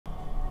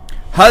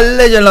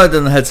Hallöchen Leute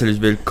und herzlich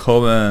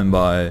willkommen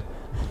bei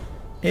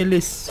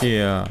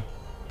Elysia.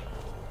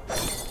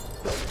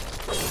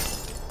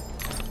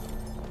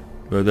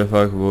 What the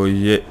fuck,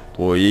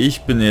 wo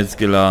ich bin jetzt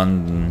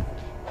gelandet?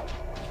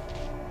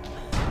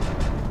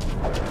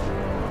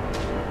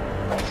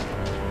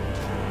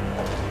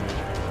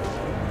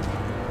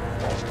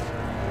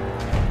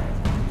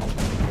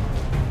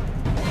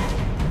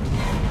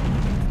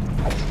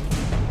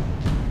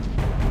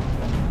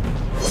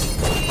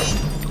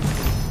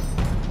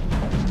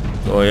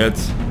 So,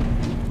 jetzt.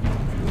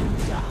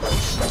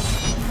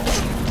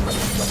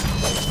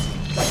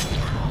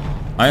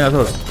 Einer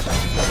tot.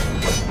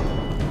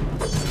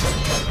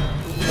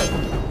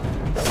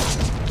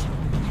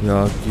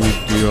 Ja,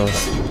 gib dir.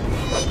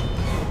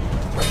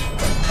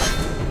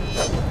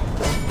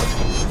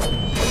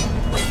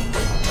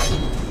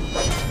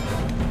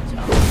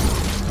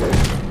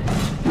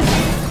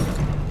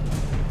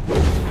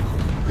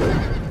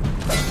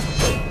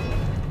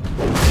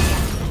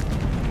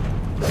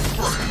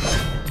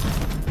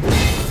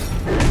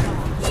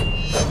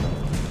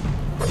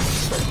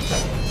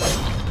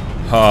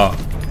 Ha.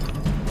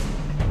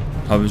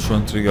 Habe ich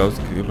schon Trick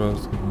rausgefunden.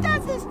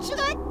 Das ist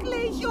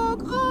schrecklich, oh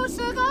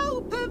große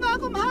Raupe.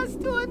 Warum hast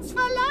du uns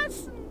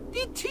verlassen?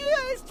 Die Tür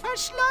ist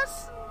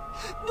verschlossen.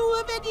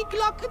 Nur wer die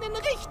Glocken in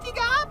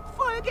richtiger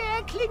Abfolge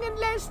erklingen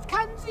lässt,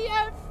 kann sie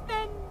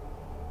öffnen.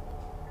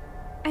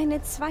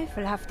 Eine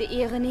zweifelhafte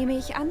Ehre, nehme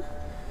ich an.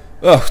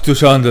 Ach du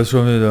Schande,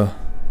 schon wieder.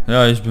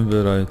 Ja, ich bin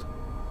bereit.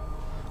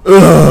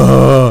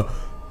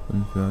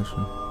 Und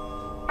Flaschen.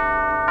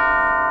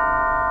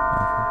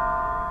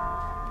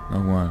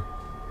 Nochmal.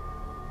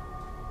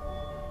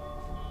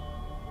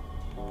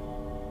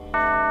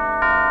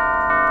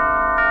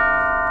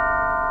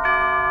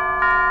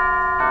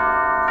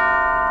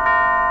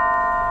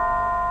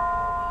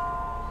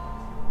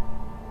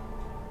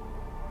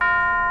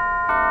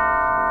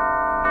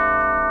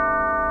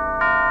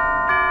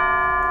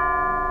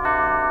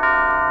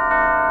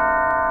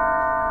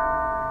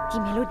 Die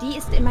Melodie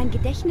ist in mein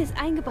Gedächtnis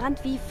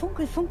eingebrannt wie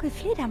Funkel, Funkel,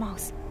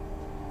 Fledermaus.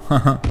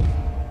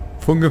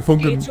 Funke,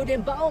 Funke. Geh zu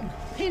dem Baum.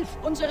 Hilf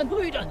unseren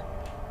Brüdern.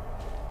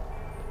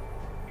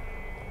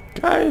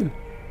 Geil.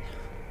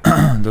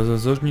 Das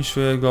ist so nicht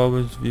schwer, glaube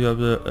ich. Wie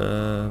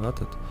habe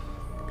wartet.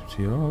 Gibt's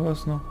hier noch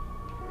was noch?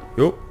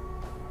 Jo.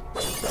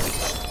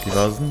 Die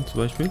Vasen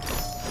zum Beispiel.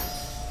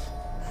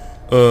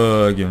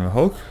 Gehen wir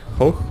hoch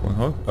und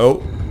hoch.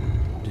 Oh.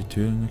 Die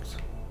Tür nix.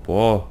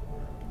 Boah.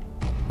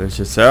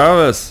 Welche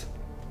Service.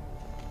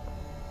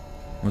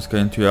 Muss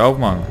keine Tür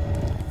aufmachen.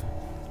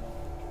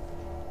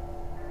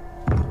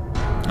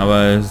 Aber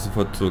es ist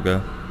sofort so,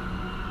 gell?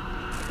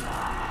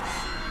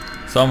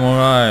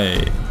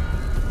 Samurai!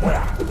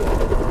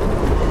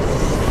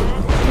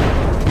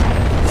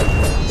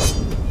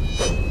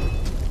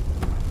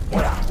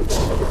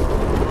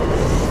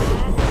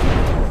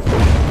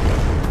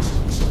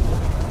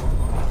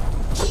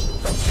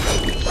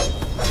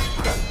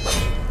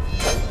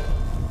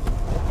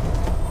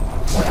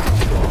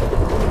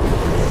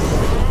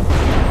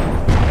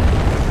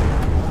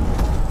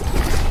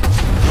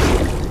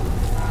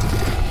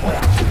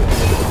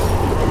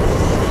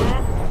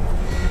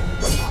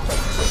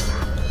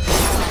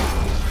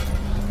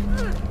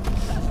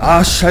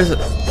 Ah, scheiße.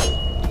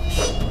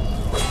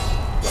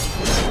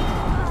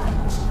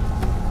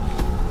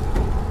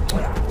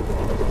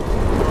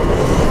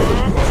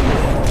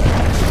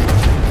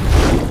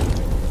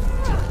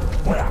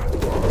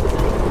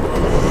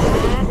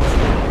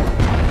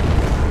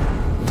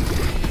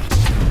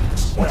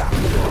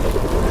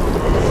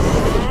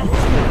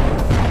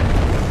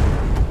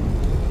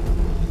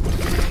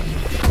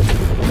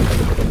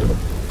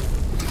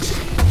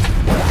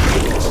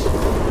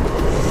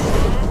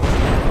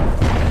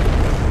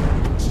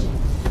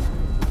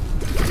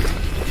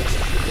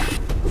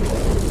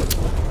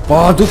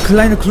 Boah, du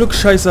kleine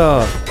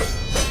Klugscheißer!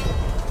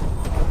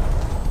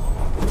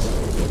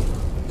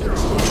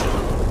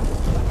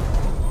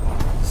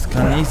 Das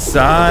kann nicht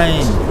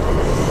sein!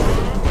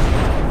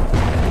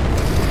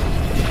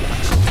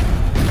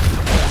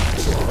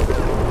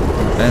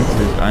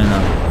 Endlich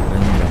einer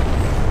weniger.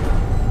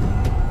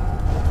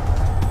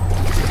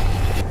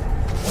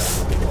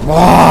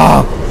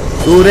 Boah!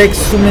 Du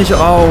regst du mich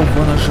auf,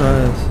 ohne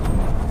Scheiß!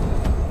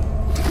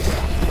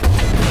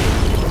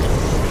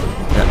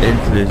 Ja,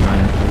 endlich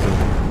meine Fresse.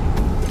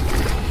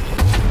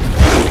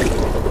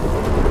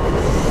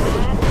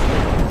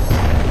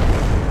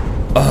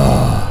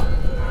 Ah.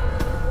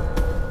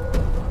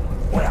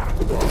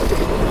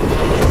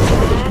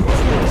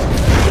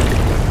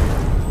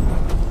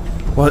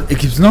 Boah,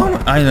 gibt's noch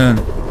einen?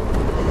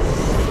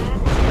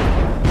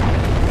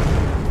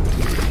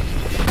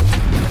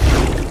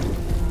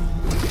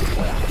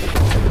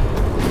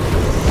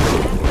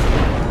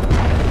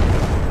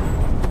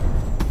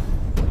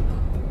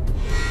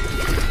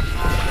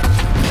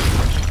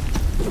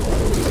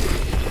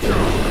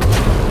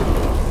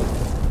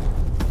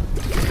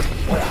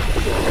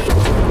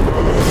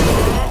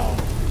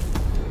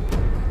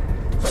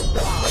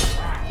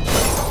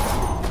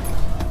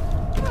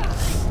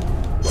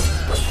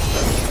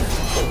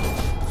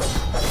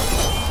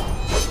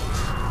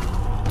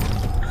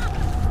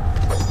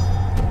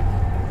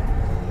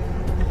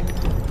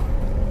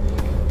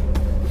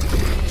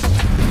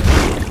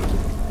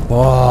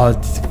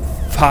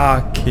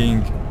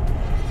 fucking...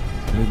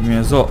 Leg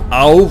mir so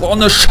auf. Oh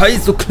ne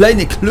Scheiße, so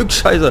kleine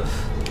Glückscheiße.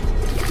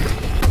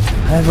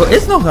 Hä, wo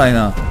ist noch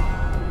einer?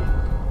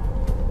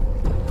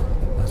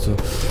 Also...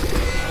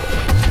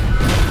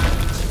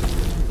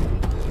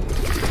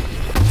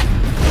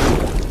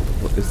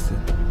 Wo ist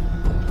der?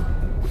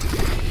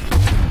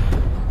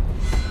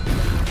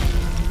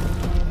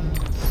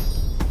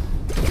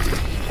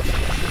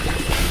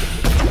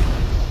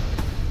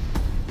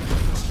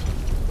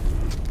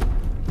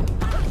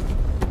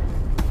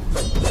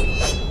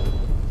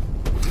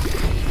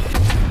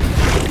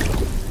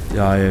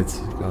 Ja,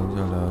 jetzt.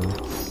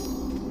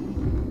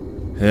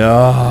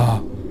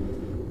 Ja.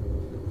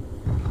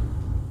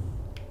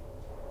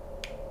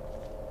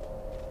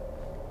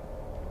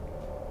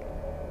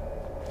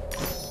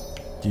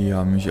 Die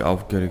haben mich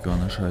aufgeregt,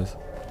 ohne Scheiß.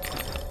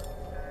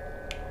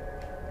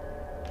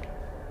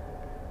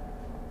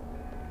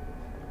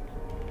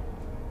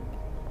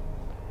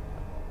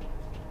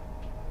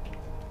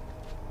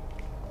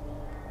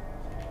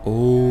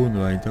 Und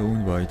weiter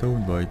und weiter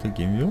und weiter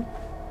gehen wir.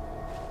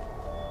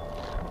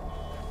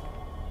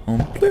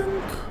 Und blink.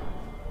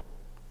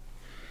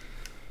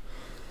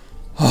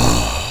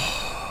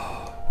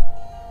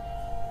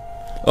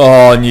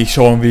 Oh, nicht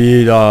schon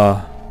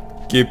wieder.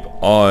 Gib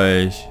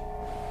euch.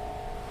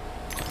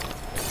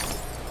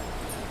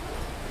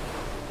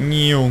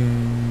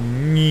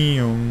 Niung,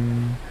 niung.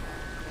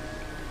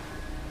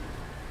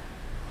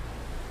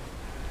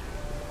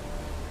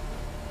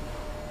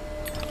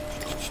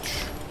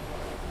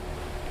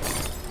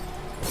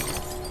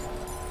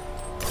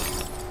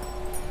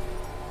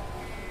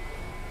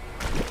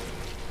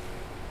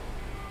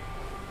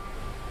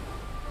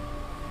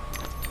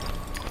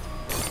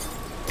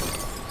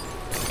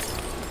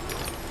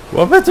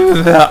 Was willst du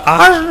mich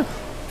verarschen?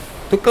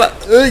 Du klar.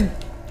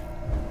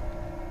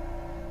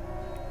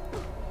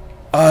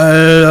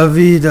 Alter,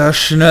 wie das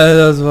schnell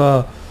das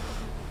war.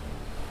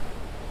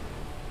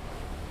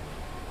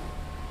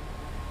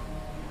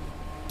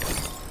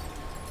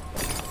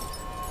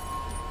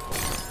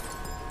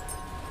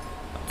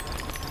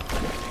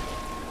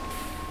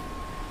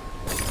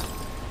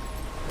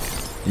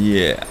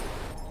 Yeah.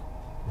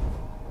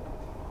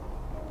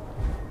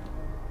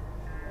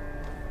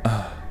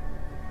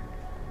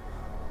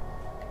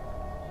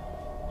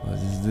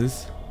 Was ist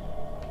das?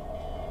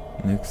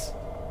 Nix.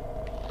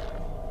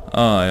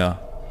 Ah, ja.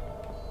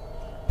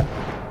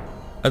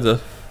 Also.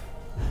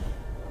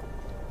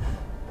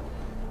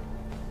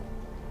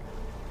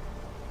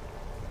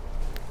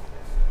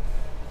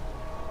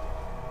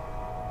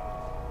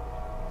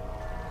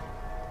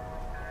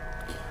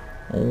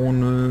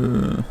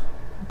 Ohne.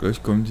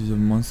 Gleich kommt dieser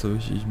Monster,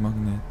 ich mag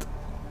nicht.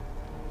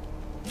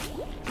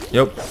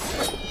 Jo.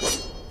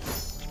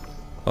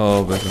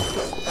 Oh, besser.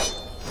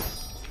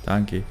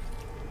 Danke.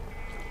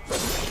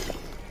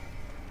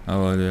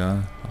 Aber ja.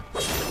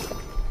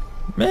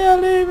 Mehr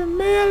Leben,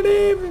 mehr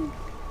Leben.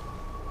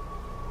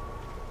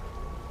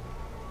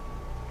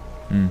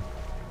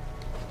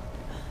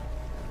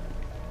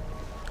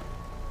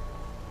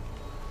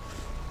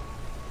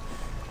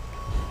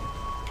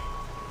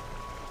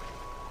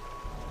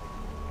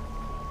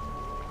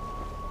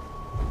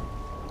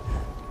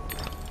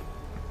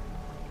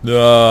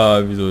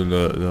 Ja, wieso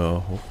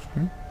da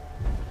hochspringen?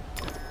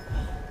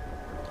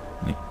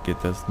 Ne, geht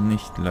das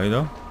nicht,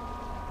 leider.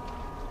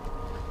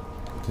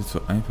 Das ist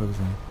so einfach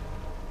sein.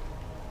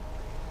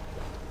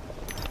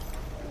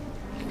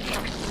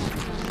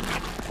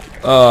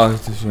 Ah,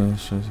 das ist ja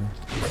scheiße.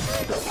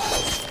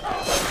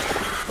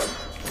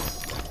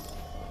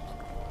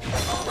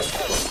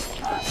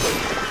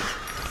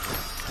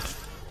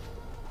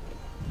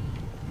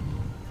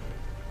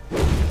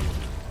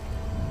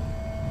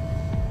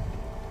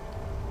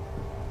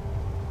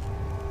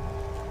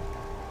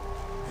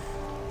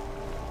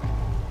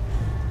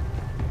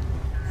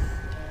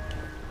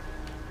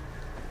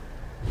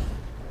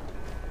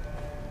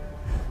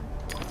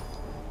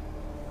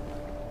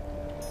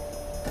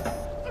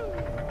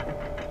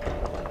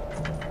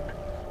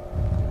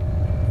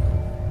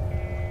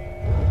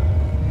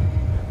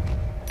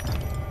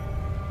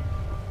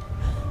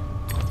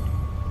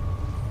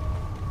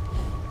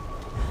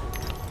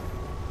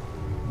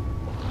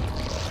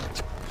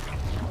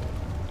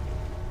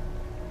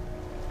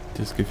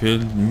 Das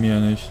gefällt mir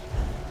nicht.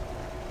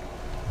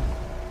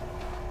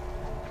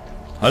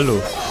 Hallo.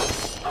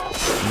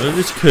 Will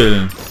ich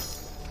killen.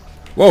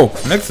 Wow,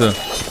 nächste.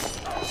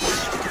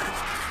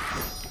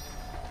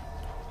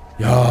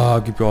 Ja,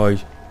 gib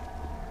euch.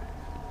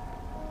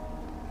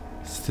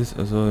 Was ist das?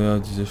 Also ja,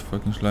 diese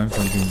fucking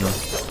Schleimfang da.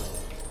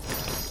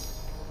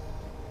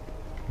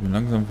 Ich bin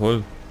langsam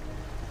voll.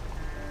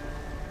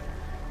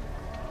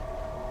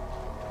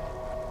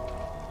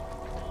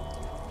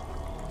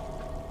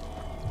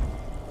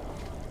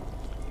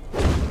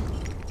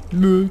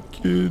 Nö,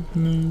 geht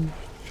nicht.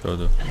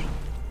 Schade.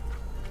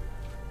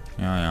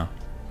 Ja, ja.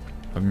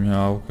 Hab mir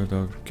auch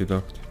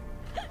gedacht.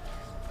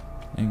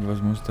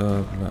 Irgendwas muss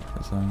da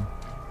sein.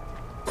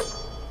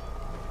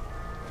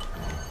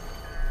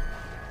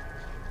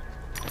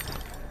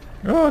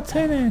 Ja,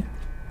 Zähne.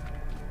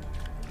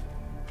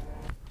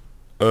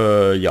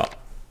 Ja.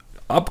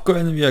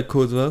 Upgraden wir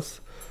kurz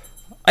was.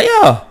 Ah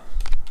ja!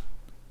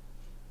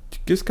 Die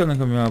Gießkanne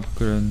können wir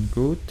upgraden.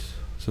 Gut.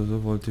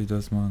 So wollte ich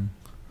das machen.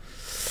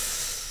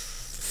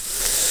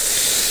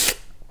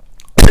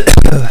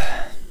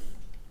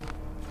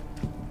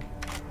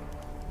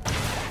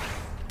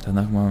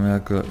 Danach machen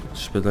wir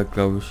später,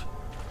 glaube ich,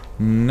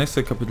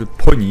 nächste Kapitel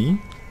Pony.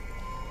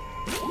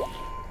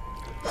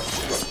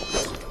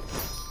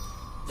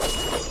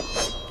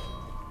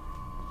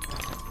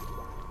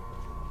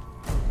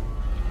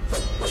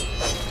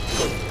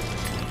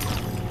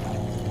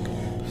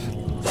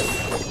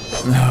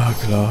 Ja,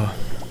 klar.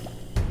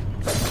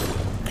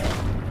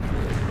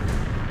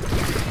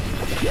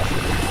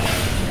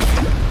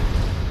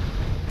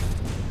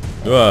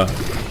 Ja.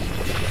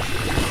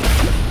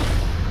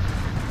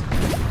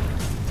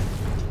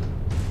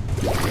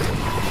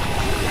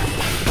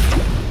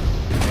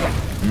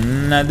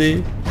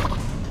 Nade.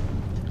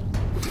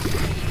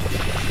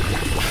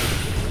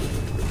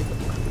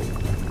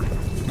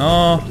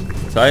 Oh,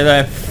 sei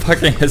dein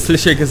fucking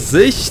hässliche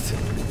Gesicht.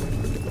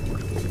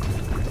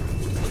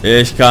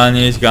 Ich kann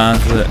nicht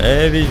ganze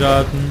ewig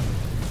warten.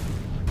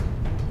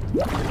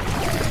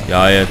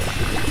 Ja, jetzt.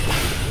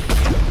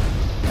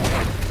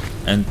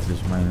 Endlich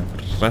meine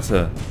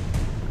Fresse.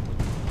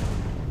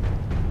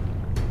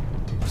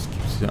 Was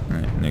gibt's hier?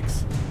 Nee,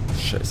 nix.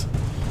 Scheiße.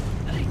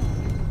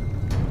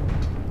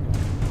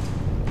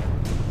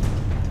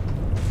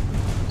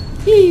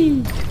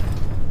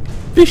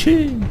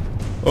 Fishing.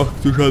 Ach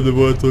du Schade,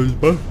 was soll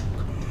ich machen?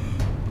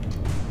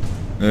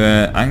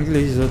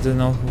 Eigentlich sollte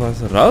noch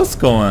was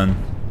rauskommen,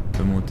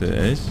 vermute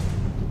ich.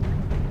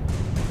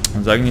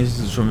 Und sagen nicht, es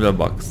ist schon wieder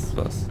Bugs,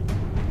 was?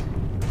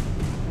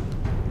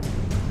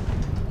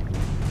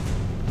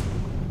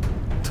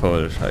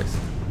 Toll, scheiße.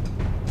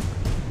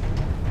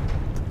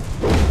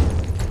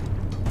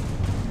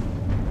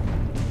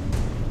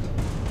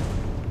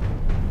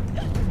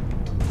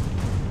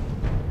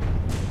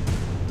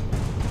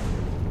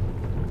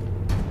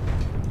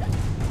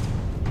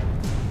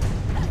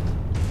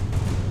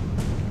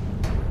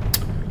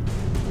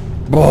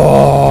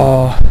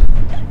 Boah.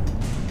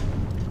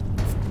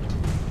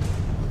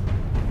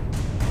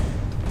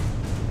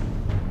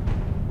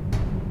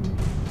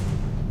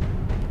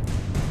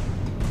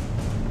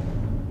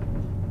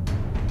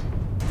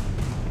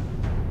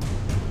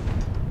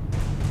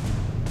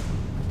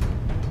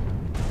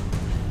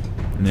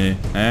 Nee,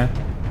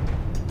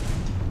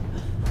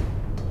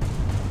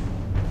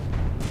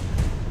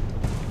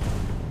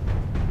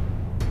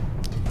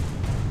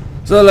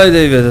 So Leute,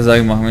 ich würde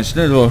sagen, machen wir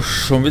schnell durch.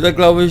 Schon wieder,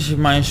 glaube ich,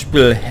 mein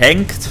Spiel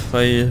hängt,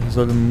 weil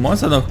sollte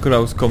Monster noch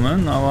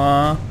rauskommen,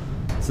 aber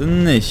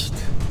sind nicht.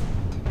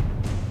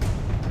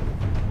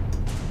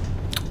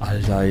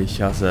 Alter,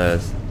 ich hasse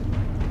es.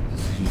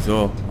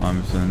 Wieso?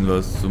 Ein bisschen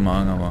was zu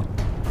machen, aber...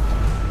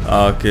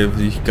 Ah, okay,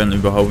 ich kann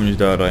überhaupt nicht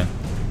da rein.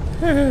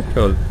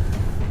 Toll.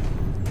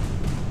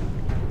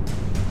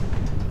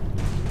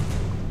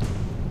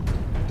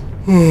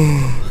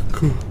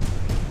 Cool.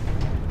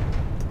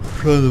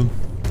 Schade.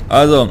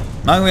 Also,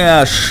 machen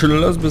wir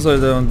Schluss bis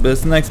heute und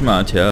bis nächstes Mal. Tja.